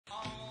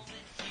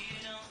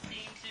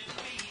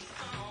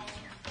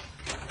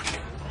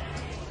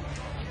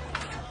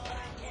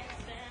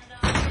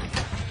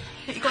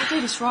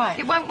do this right.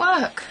 It won't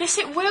work. Yes,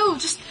 it will.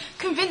 Just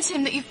convince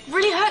him that you've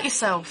really hurt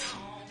yourself.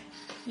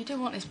 You do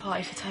want this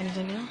party for Tony,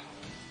 don't you?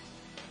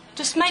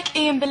 Just make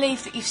Ian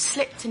believe that you've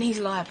slipped and he's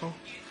liable.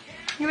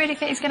 You really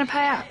think he's going to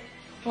pay out?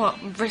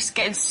 What, risk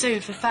getting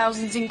sued for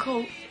thousands in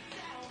court?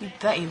 You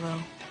bet he will.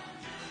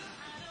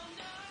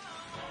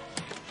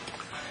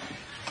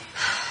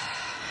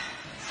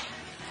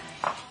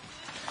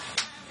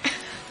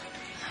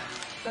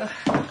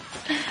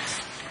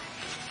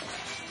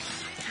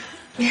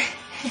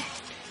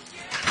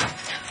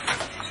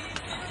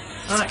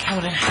 Right, come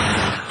on in.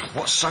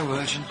 What's so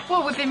urgent?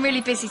 Well, we've been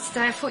really busy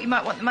today. I thought you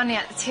might want the money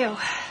out the till.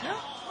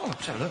 Oh,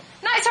 let's have a look.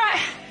 No, it's all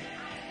right.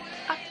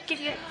 I'll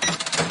give you it.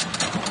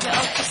 Yeah,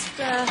 I'll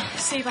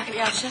just see you back at the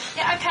house, chef.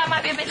 Yeah, OK, I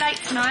might be a bit late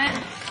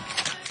tonight.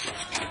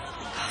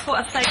 Thought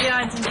I'd stay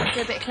behind and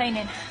do a bit of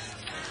cleaning.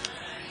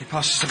 You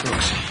pass us the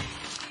books.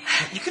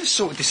 You could have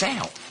sorted this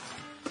out.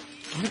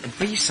 You meant to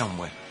be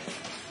somewhere.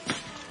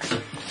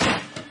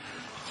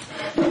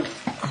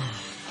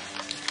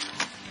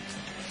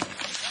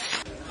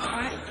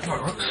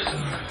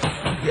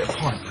 Right, get a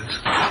pint,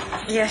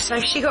 please. Yeah, so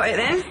she got it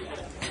then?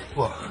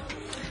 What?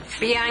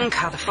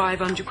 Bianca, the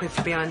 500 quid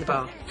for behind the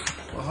bar.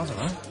 Well, I don't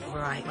know.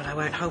 Right, well, I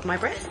won't hold my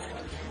breath.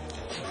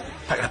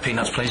 Pack the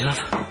peanuts, please, love.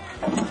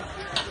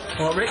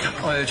 All right, Rick,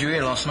 I heard you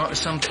here last night with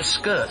some bit of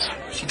skirt.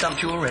 She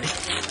dumped you already.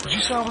 Did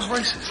you say I was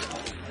racist?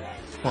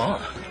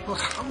 What? Well,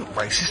 I'm not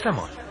racist, am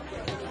I?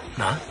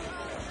 No.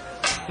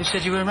 Who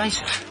said you were a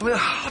racist? Well,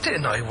 I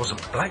didn't know he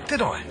wasn't black,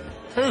 did I?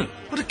 Who?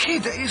 Well, the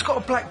kid, he's got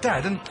a black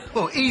dad, and,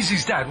 well, he's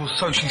his dad, well,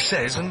 so she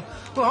says, and,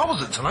 well, I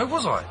wasn't to know,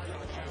 was I?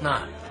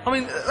 No. I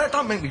mean, that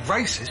don't make me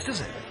racist,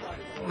 does it?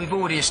 We've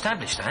already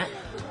established that.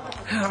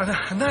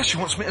 Yeah, and now she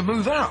wants me to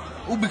move out,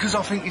 all because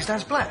I think his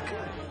dad's black.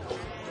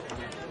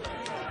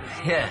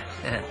 Yeah.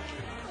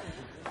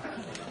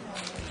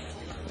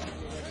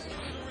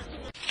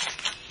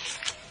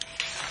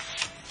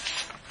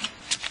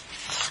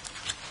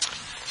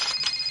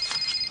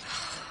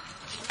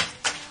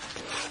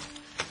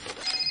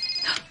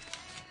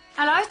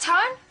 Hello,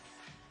 Tone?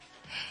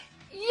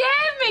 Yeah,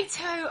 me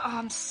too. Oh,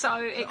 I'm so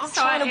excited. I'm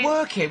trying to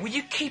work here. Will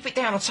you keep it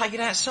down or take it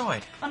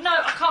outside? I know,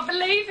 I can't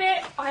believe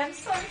it. I am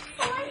so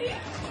excited.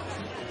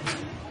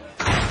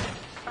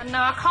 I know,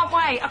 I can't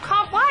wait. I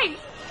can't wait.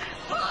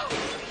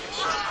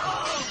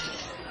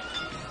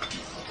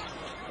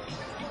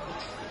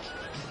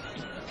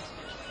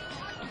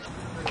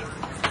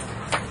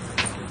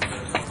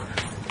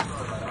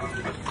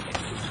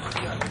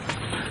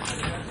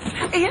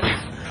 Ian?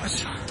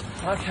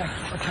 Okay.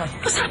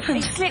 What's happened?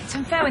 He slipped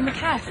and fell in the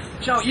cab.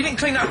 Joe, you didn't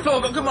clean that floor.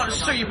 I've got good mind to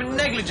sue you for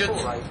negligence.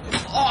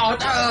 Oh,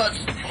 it hurts.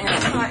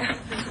 Right,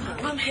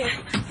 I'm here.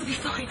 You'll be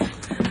fine.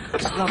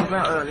 What's the love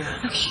about earlier?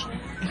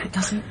 Look, it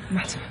doesn't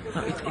matter.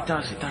 No, it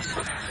does.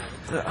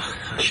 Look,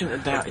 I shouldn't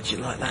have doubted you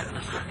like that.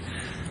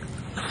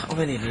 I'm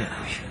an idiot.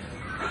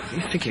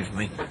 You forgive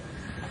me.